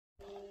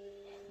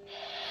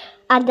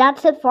And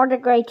that's it for the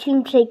Great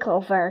Team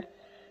Takeover.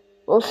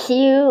 We'll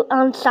see you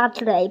on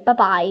Saturday.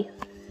 Bye-bye.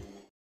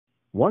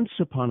 Once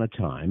upon a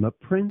time, a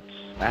prince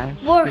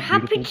asked We're the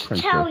happy beautiful to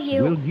princess, tell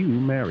you "Will you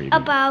marry me?"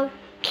 about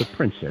The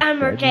princess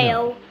Emmerdale. said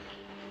no.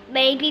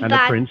 Maybe And the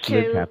back prince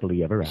lived to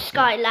happily ever after.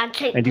 Skyland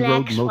And he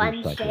rode next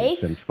motorcycles Wednesday,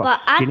 and but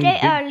fucked at skinny, the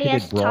big-titted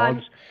earliest broads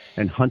time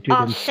and hunted of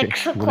and 6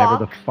 fished whenever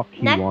the o'clock fuck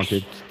he next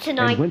wanted,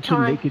 tonight and went to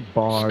time, naked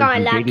bars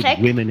and dated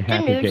Skylantic, women the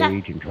half his news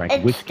age and drank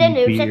it's whiskey, the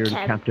news beer, at and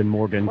 10, Captain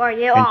Morgan, where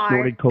you and are.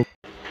 snorted coke.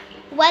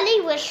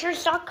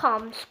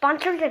 WellyWishers.com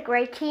sponsored the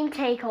Great Team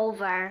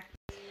Takeover.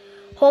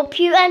 Hope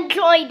you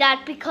enjoyed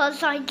that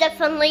because I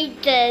definitely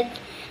did.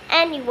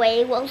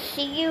 Anyway, we'll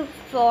see you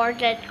for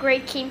the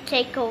Great Team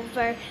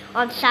Takeover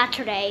on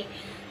Saturday.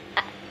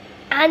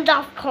 And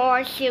of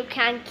course, you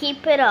can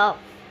keep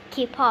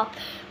up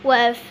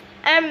with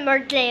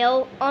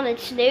Emmerdale on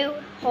its new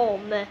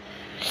home,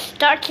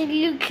 starting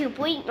YouTube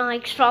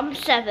weeknights from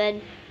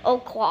 7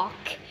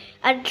 o'clock.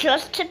 And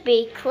just to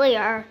be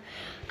clear,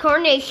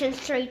 Coronation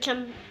Street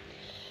and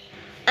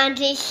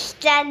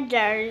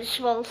EastEnders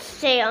will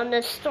stay on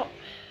the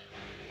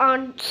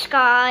on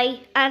Sky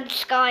and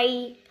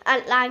Sky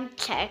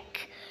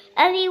Atlantic.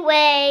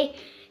 Anyway,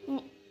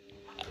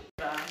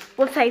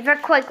 with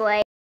favourite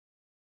Quigley.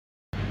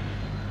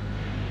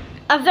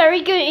 A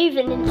very good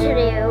evening to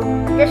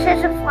you. This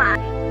is a flash,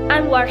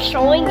 and we're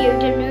showing you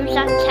the news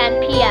at 10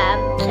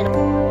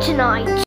 p.m. tonight.